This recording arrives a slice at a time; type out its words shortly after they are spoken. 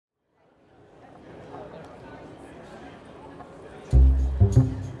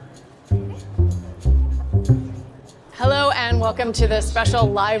welcome to the special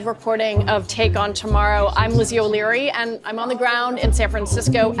live recording of Take on Tomorrow. I'm Lizzie O'Leary, and I'm on the ground in San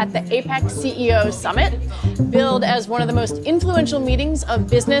Francisco at the APEC CEO Summit, billed as one of the most influential meetings of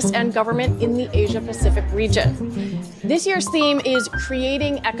business and government in the Asia-Pacific region. This year's theme is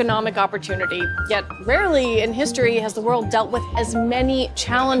creating economic opportunity, yet rarely in history has the world dealt with as many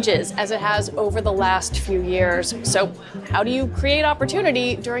challenges as it has over the last few years. So how do you create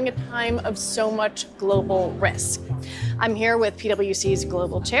opportunity during a time of so much global risk? I'm here with PwC's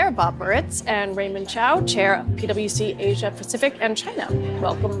Global Chair, Bob Moritz, and Raymund Chao, Chair of PwC Asia Pacific and China.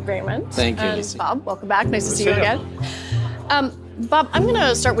 Welcome, Raymund. Thank you, and Lizzie. Bob, welcome back. Nice to see you again. Bob, I'm going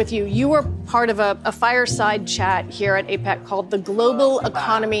to start with you. You were part of a fireside chat here at APEC called The Global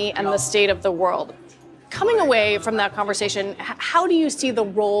Economy and the State of the World. Coming away from that conversation, how do you see the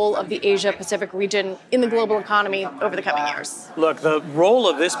role of the Asia-Pacific region in the global economy over the coming years? Look, the role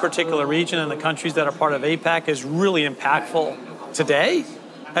of this particular region and the countries that are part of APEC is really impactful today,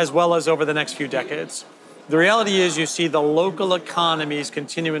 as well as over the next few decades. The reality is you see the local economies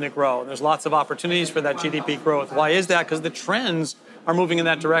continuing to grow. There's lots of opportunities for that GDP growth. Why is that? Because the trends are moving in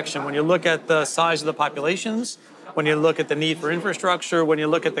that direction. When you look at the size of the populations, when you look at the need for infrastructure, when you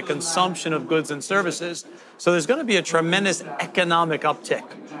look at the consumption of goods and services. So there's going to be a tremendous economic uptick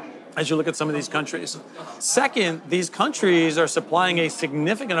as you look at some of these countries. Second, these countries are supplying a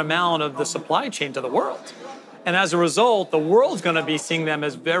significant amount of the supply chain to the world. And as a result, the world's going to be seeing them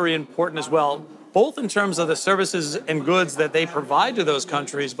as very important as well, both in terms of the services and goods that they provide to those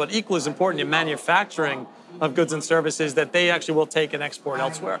countries, but equally as important in manufacturing of goods and services that they actually will take and export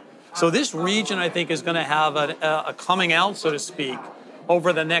elsewhere. So this region, I think, is going to have a coming out, so to speak,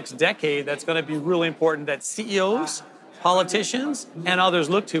 over the next decade that's going to be really important that CEOs, politicians, and others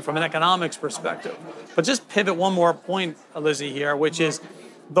look to from an economics perspective. But just pivot one more point, Lizzie, here, which is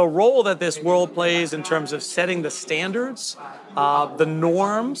the role that this world plays in terms of setting the standards, the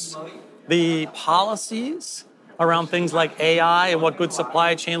norms, the policies around things like AI and what good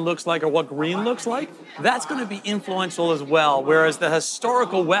supply chain looks like or what green looks like, that's going to be influential as well. Whereas the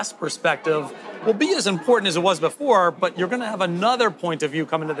historical West perspective will be as important as it was before, but you're going to have another point of view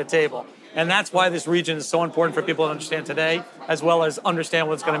coming to the table. And that's why this region is so important for people to understand today, as well as understand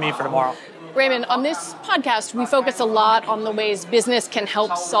what it's going to mean for tomorrow. Raymund, on this podcast, we focus a lot on the ways business can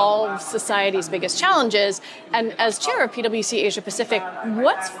help solve society's biggest challenges. And as chair of PwC Asia Pacific,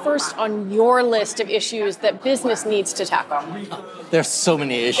 what's first on your list of issues that business needs to tackle? There's so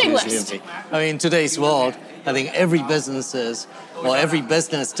many issues, Lindsay. I mean, in today's world, I think every business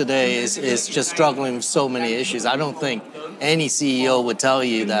today is just struggling with so many issues. I don't think any CEO would tell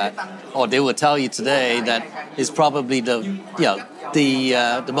you that, or they would tell you today that is probably the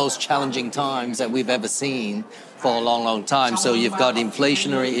most challenging times that we've ever seen for a long, long time. So you've got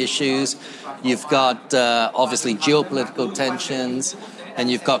inflationary issues, you've got obviously geopolitical tensions, and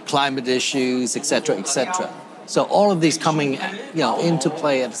you've got climate issues, et cetera, et cetera. So all of these coming, into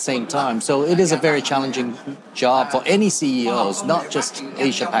play at the same time. So it is a very challenging job for any CEOs, not just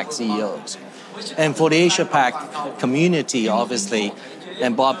Asia-Pac CEOs. And for the Asia-Pac community, obviously,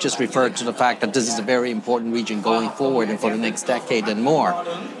 and Bob just referred to the fact that this is a very important region going forward and for the next decade and more.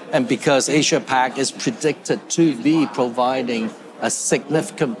 And because Asia-Pac is predicted to be providing a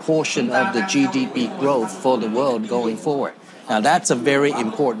significant portion of the GDP growth for the world going forward. Now, that's a very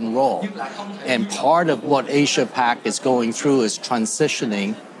important role. And part of what Asia-Pac is going through is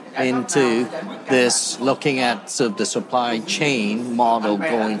transitioning into this, looking at the supply chain model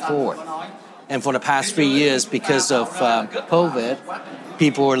going forward. And for the past 3 years, because of COVID,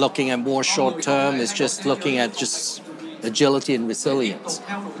 people were looking at more short-term. It's just looking at just agility and resilience.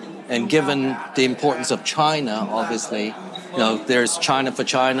 And given the importance of China, obviously, there's China for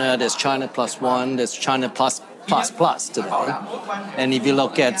China, there's China plus one, there's China plus today. And if you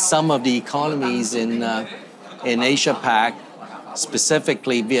look at some of the economies in Asia-Pac,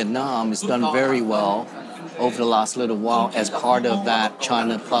 specifically Vietnam, has done very well over the last little while as part of that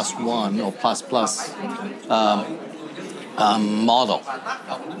China plus one or plus model.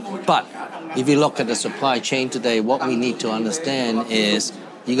 But if you look at the supply chain today, what we need to understand is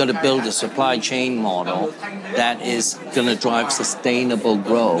you got to build a supply chain model that is going to drive sustainable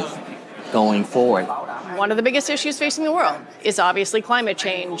growth going forward. One of the biggest issues facing the world is obviously climate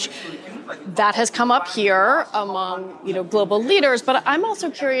change. That has come up here among, global leaders, but I'm also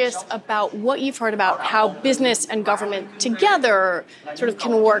curious about what you've heard about how business and government together sort of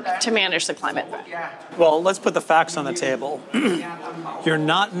can work to manage the climate threat. Well, let's put the facts on the table. You're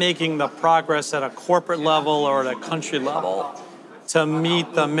not making the progress at a corporate level or at a country level to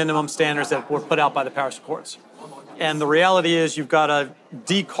meet the minimum standards that were put out by the Paris Accords. And the reality is you've got to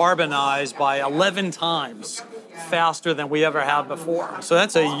decarbonize by 11 times faster than we ever have before. So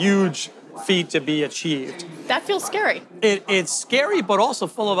that's a huge feat to be achieved. That feels scary. It's scary, but also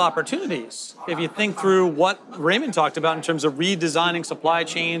full of opportunities. If you think through what Raymund talked about in terms of redesigning supply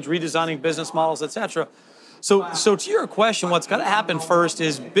chains, redesigning business models, et cetera. So to your question, what's got to happen first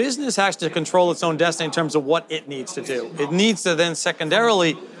is business has to control its own destiny in terms of what it needs to do. It needs to then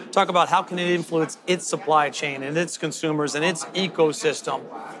secondarily talk about how can it influence its supply chain and its consumers and its ecosystem.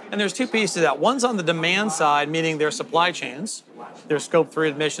 And there's two pieces to that. One's on the demand side, meaning their supply chains, their scope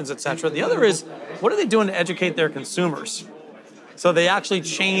 3 emissions, et cetera. The other is, what are they doing to educate their consumers? So they actually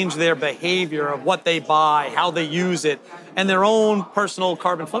change their behavior of what they buy, how they use it, and their own personal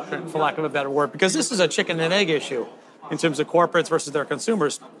carbon footprint, for lack of a better word, because this is a chicken and egg issue in terms of corporates versus their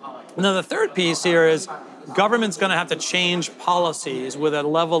consumers. And then the third piece here is government's going to have to change policies with a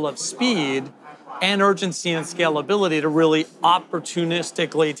level of speed and urgency and scalability to really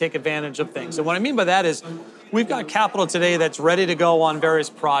opportunistically take advantage of things. And what I mean by that is we've got capital today that's ready to go on various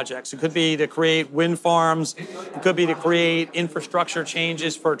projects. It could be to create wind farms. It could be to create infrastructure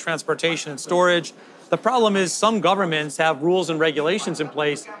changes for transportation and storage. The problem is some governments have rules and regulations in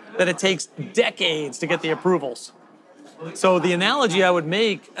place that it takes decades to get the approvals. So the analogy I would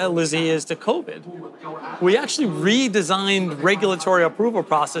make, Lizzie, is to COVID. We actually redesigned regulatory approval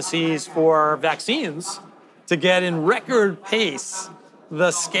processes for vaccines to get in record pace the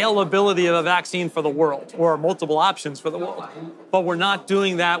scalability of a vaccine for the world, or multiple options for the world. But we're not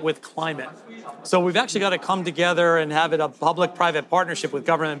doing that with climate. So we've actually got to come together and have it a public-private partnership with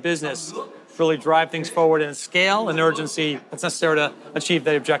government and business to really drive things forward in scale and urgency that's necessary to achieve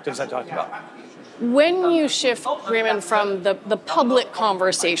the objectives I talked about. When you shift, Raymund, from the public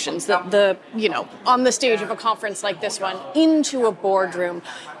conversations, on the stage of a conference like this one, into a boardroom,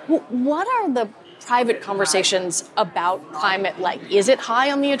 what are the private conversations about climate like? Is it high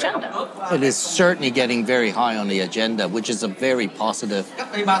on the agenda? It is certainly getting very high on the agenda, which is a very positive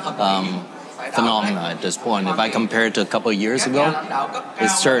phenomena at this point. If I compare it to a couple of years ago, it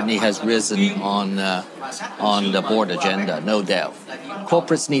certainly has risen on the board agenda, no doubt.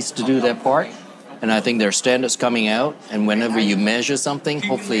 Corporates needs to do their part. And I think there are standards coming out, and whenever you measure something,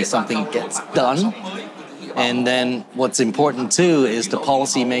 hopefully something gets done. And then what's important too is the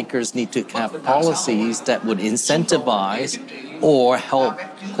policymakers need to have policies that would incentivize or help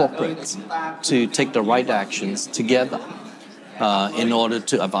corporates to take the right actions together in order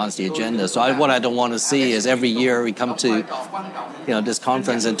to advance the agenda. So what I don't want to see is every year we come to this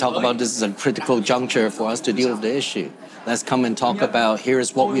conference and talk about this is a critical juncture for us to deal with the issue. Let's come and talk about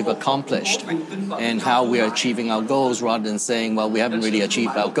here's what we've accomplished and how we are achieving our goals, rather than saying, well, we haven't really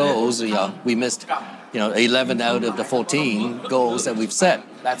achieved our goals. We missed 11 out of the 14 goals that we've set.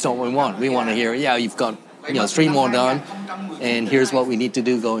 That's not what we want. We want to hear, you've got 3 more done, and here's what we need to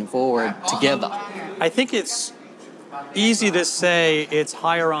do going forward together. I think it's easy to say it's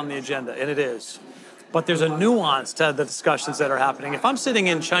higher on the agenda, and it is. But there's a nuance to the discussions that are happening. If I'm sitting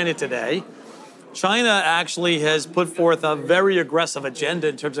in China today, China actually has put forth a very aggressive agenda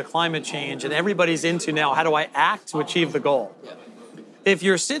in terms of climate change, and everybody's into now, how do I act to achieve the goal? If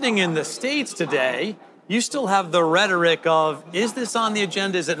you're sitting in the States today, you still have the rhetoric of, is this on the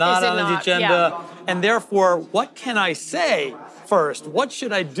agenda, is it not on the agenda? Yeah. And therefore, what can I say first? What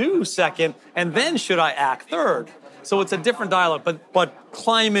should I do second? And then should I act third? So it's a different dialogue, but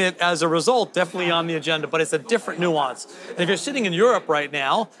climate as a result, definitely on the agenda, but it's a different nuance. And if you're sitting in Europe right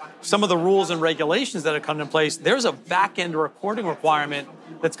now, some of the rules and regulations that have come in place, there's a back-end reporting requirement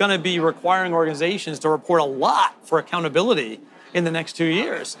that's going to be requiring organizations to report a lot for accountability in the next 2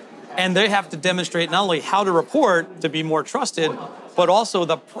 years. And they have to demonstrate not only how to report to be more trusted, but also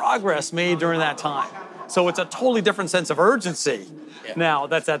the progress made during that time. So it's a totally different sense of urgency now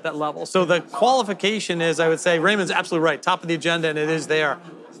that's at that level. So the qualification is, I would say, Raymond's absolutely right, top of the agenda, and it is there.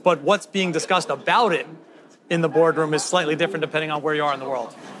 But what's being discussed about it in the boardroom is slightly different depending on where you are in the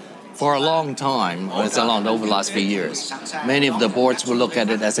world. For a long time, over the last few years, many of the boards will look at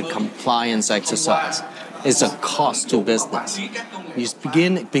it as a compliance exercise. It's a cost to business.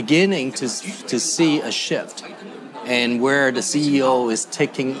 You're beginning to see a shift, and where the CEO is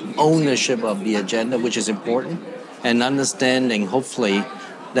taking ownership of the agenda, which is important, and understanding, hopefully,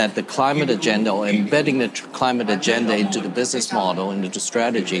 that the climate agenda or embedding the climate agenda into the business model, into the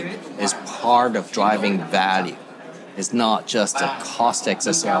strategy, is part of driving value. It's not just a cost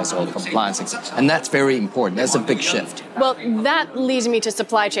exercise or compliance exercise. And that's very important. That's a big shift. Well, that leads me to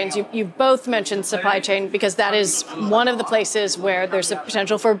supply chains. You both mentioned supply chain because that is one of the places where there's a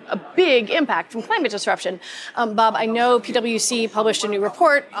potential for a big impact from climate disruption. Bob, I know PwC published a new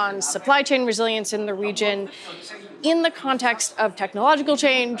report on supply chain resilience in the region. In the context of technological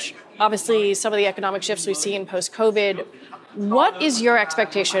change, obviously some of the economic shifts we've seen post-COVID, what is your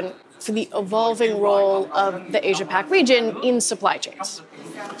expectation for the evolving role of the Asia-Pac region in supply chains?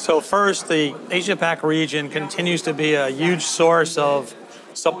 So first, the Asia-Pac region continues to be a huge source of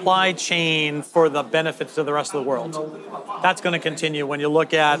supply chain for the benefits of the rest of the world. That's going to continue when you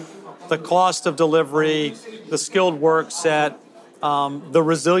look at the cost of delivery, the skilled work set, the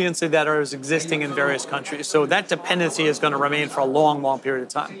resiliency that is existing in various countries. So that dependency is going to remain for a long, long period of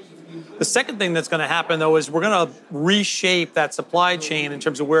time. The second thing that's going to happen, though, is we're going to reshape that supply chain in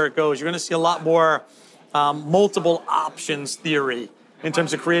terms of where it goes. You're going to see a lot more multiple options theory in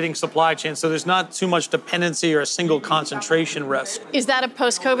terms of creating supply chains. So there's not too much dependency or a single concentration risk. Is that a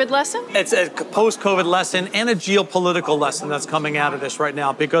post-COVID lesson? It's a post-COVID lesson and a geopolitical lesson that's coming out of this right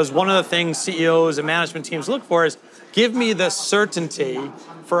now, because one of the things CEOs and management teams look for is give me the certainty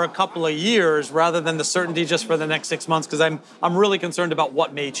for a couple of years rather than the certainty just for the next 6 months, because I'm really concerned about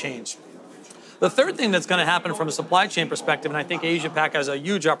what may change. The third thing that's going to happen from a supply chain perspective, and I think Asia-Pac has a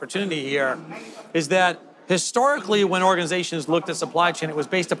huge opportunity here, is that historically when organizations looked at supply chain, it was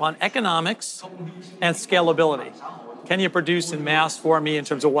based upon economics and scalability. Can you produce in mass for me in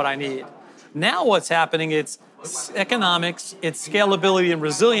terms of what I need? Now what's happening, it's economics, it's scalability and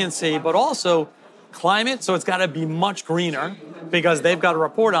resiliency, but also climate, so it's got to be much greener because they've got to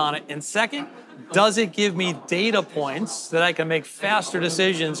report on it. And second, does it give me data points that I can make faster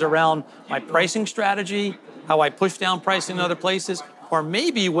decisions around my pricing strategy, how I push down pricing in other places, or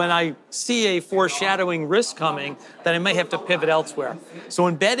maybe when I see a foreshadowing risk coming, that I may have to pivot elsewhere. So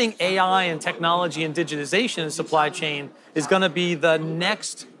embedding AI and technology and digitization in supply chain is going to be the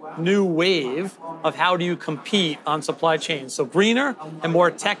next new wave of how do you compete on supply chain. So greener and more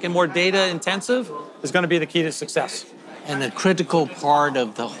tech and more data intensive is going to be the key to success. And a critical part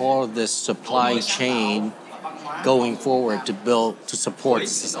of the whole of this supply chain going forward to support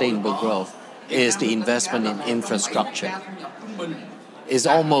sustainable growth is the investment in infrastructure. It's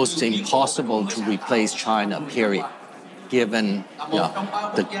almost impossible to replace China, period, given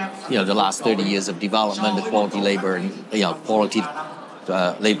the last 30 years of development, the quality labor, and quality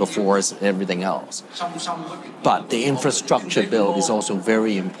labor force, and everything else. But the infrastructure bill is also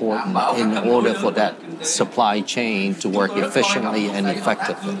very important in order for that supply chain to work efficiently and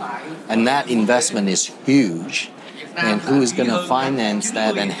effectively. And that investment is huge. And who is going to finance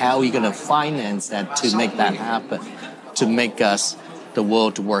that, and how are you going to finance that to make that happen, to make the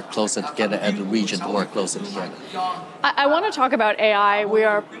world to work closer together and the region to work closer together? I want to talk about AI. We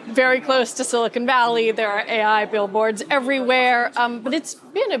are very close to Silicon Valley. There are AI billboards everywhere, but it's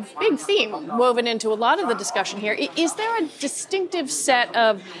been a big theme woven into a lot of the discussion here. Is there a distinctive set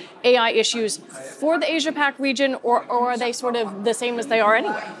of AI issues for the Asia-Pac region, or are they sort of the same as they are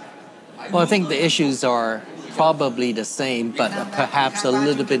anyway? Well, I think the issues are probably the same, but perhaps a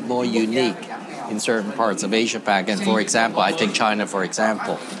little bit more unique in certain parts of Asia-Pac. And for example, I take China, for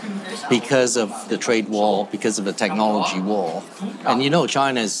example, because of the trade war, because of the technology war. And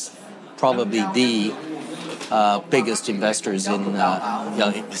China is probably the biggest investors in,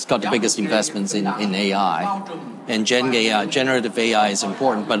 it's got the biggest investments in AI. And generative AI is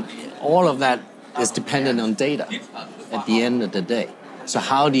important, but all of that is dependent on data at the end of the day. So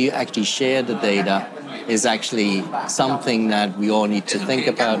how do you actually share the data is actually something that we all need to think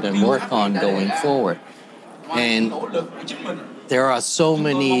about and work on going forward. And there are so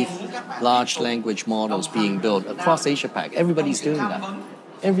many large language models being built across Asia-Pac. Everybody's doing that.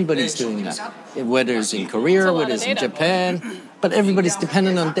 Everybody's doing that. Whether it's in Korea, whether it's in Japan, but everybody's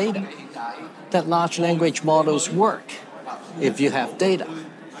dependent on data. That large language models work if you have data,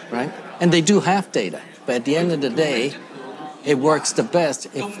 right? And they do have data. But at the end of the day, it works the best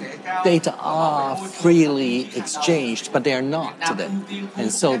if data are freely exchanged, but they are not today.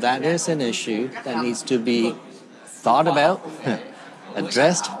 And so that is an issue that needs to be thought about,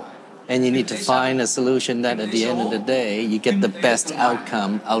 addressed, and you need to find a solution that at the end of the day, you get the best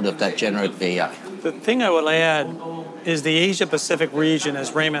outcome out of that generative AI. The thing I would add is the Asia-Pacific region,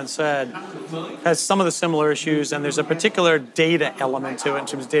 as Raymund said, has some of the similar issues, and there's a particular data element to it in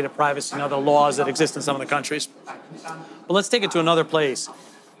terms of data privacy and other laws that exist in some of the countries. But let's take it to another place.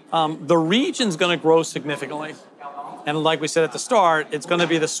 The region's going to grow significantly. And like we said at the start, it's going to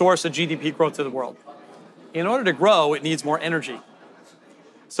be the source of GDP growth to the world. In order to grow, it needs more energy.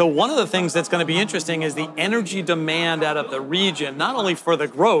 So one of the things that's going to be interesting is the energy demand out of the region, not only for the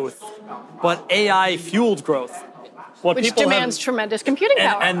growth, but AI-fueled growth. Which demands tremendous computing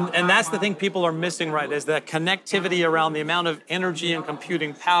power. And that's the thing people are missing, right, is that connectivity around the amount of energy and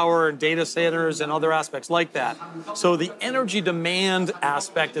computing power and data centers and other aspects like that. So the energy demand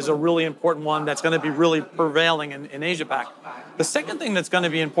aspect is a really important one that's going to be really prevailing in Asia-Pac. The second thing that's going to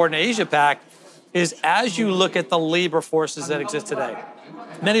be important in Asia-Pac is as you look at the labor forces that exist today,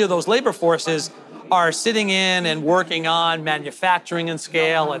 many of those labor forces are sitting in and working on manufacturing and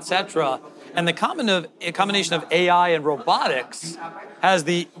scale, et cetera. And the combination of AI and robotics has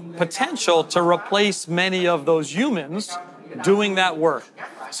the potential to replace many of those humans doing that work.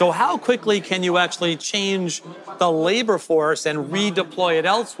 So how quickly can you actually change the labor force and redeploy it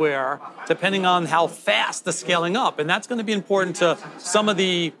elsewhere, depending on how fast the scaling up? And that's going to be important to some of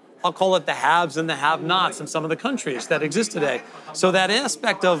the, I'll call it the haves and the have-nots in some of the countries that exist today. So that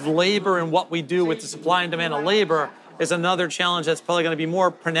aspect of labor and what we do with the supply and demand of labor is another challenge that's probably going to be more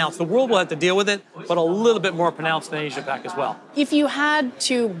pronounced. The world will have to deal with it, but a little bit more pronounced in Asia-Pac as well. If you had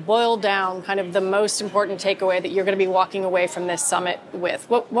to boil down kind of the most important takeaway that you're going to be walking away from this summit with,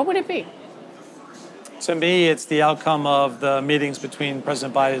 what would it be? To me, it's the outcome of the meetings between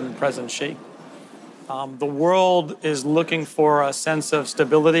President Biden and President Xi. The world is looking for a sense of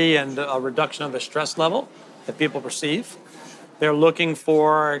stability and a reduction of the stress level that people perceive. They're looking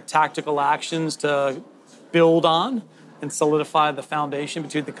for tactical actions to build on and solidify the foundation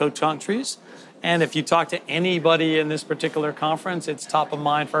between the countries. And if you talk to anybody in this particular conference, it's top of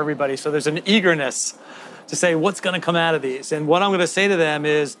mind for everybody. So there's an eagerness to say what's going to come out of these. And what I'm going to say to them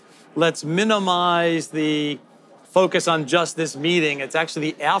is, let's minimize the focus on just this meeting. It's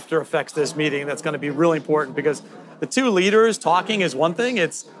actually the after effects of this meeting that's going to be really important, because the two leaders talking is one thing,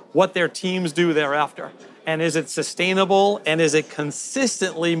 it's what their teams do thereafter. And is it sustainable, and is it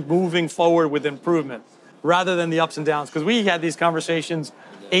consistently moving forward with improvement, rather than the ups and downs? Because we had these conversations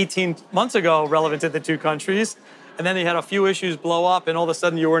 18 months ago relevant to the two countries, and then you had a few issues blow up, and all of a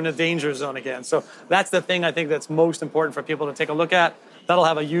sudden you were in a danger zone again. So that's the thing I think that's most important for people to take a look at. That'll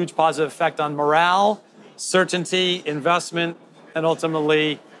have a huge positive effect on morale, certainty, investment, and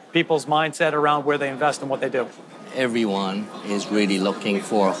ultimately people's mindset around where they invest and what they do. Everyone is really looking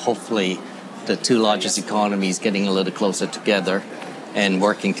for, hopefully, the two largest economies getting a little closer together and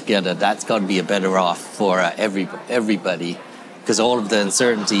working together. That's got to be a better off for everybody, because all of the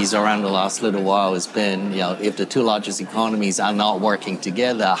uncertainties around the last little while has been, if the two largest economies are not working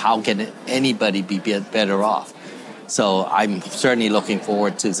together, how can anybody be better off? So I'm certainly looking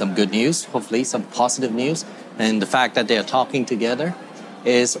forward to some good news, hopefully some positive news. And the fact that they're talking together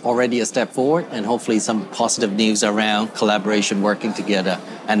is already a step forward, and hopefully some positive news around collaboration, working together.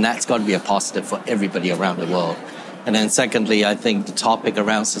 And that's got to be a positive for everybody around the world. And then secondly, I think the topic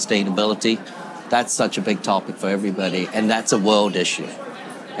around sustainability, that's such a big topic for everybody. And that's a world issue.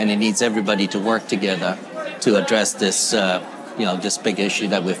 And it needs everybody to work together to address this, this big issue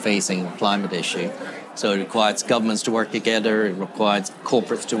that we're facing, the climate issue. So it requires governments to work together. It requires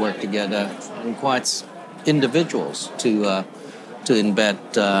corporates to work together. It requires individuals to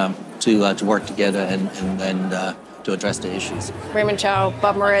embed, to work together and to address the issues. Raymund Chao,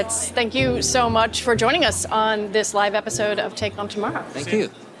 Bob Moritz, thank you so much for joining us on this live episode of Take on Tomorrow. Thank you.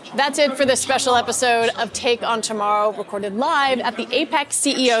 That's it for this special episode of Take on Tomorrow, recorded live at the APEC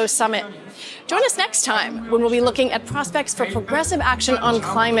CEO Summit. Join us next time when we'll be looking at prospects for progressive action on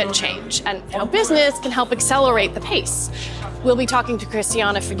climate change and how business can help accelerate the pace. We'll be talking to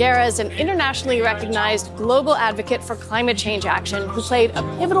Christiana Figueres, an internationally recognized global advocate for climate change action who played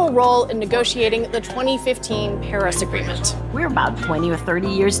a pivotal role in negotiating the 2015 Paris Agreement. We're about 20 or 30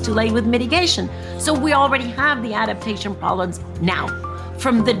 years too late with mitigation, so we already have the adaptation problems now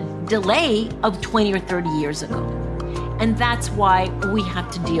from the delay of 20 or 30 years ago. And that's why we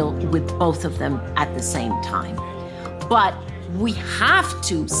have to deal with both of them at the same time. But we have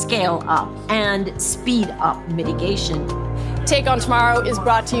to scale up and speed up mitigation. Take on Tomorrow is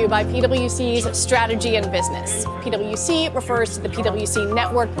brought to you by PwC's Strategy and Business. PwC refers to the PwC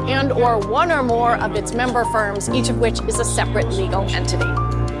network and or one or more of its member firms, each of which is a separate legal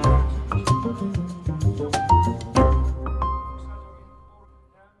entity.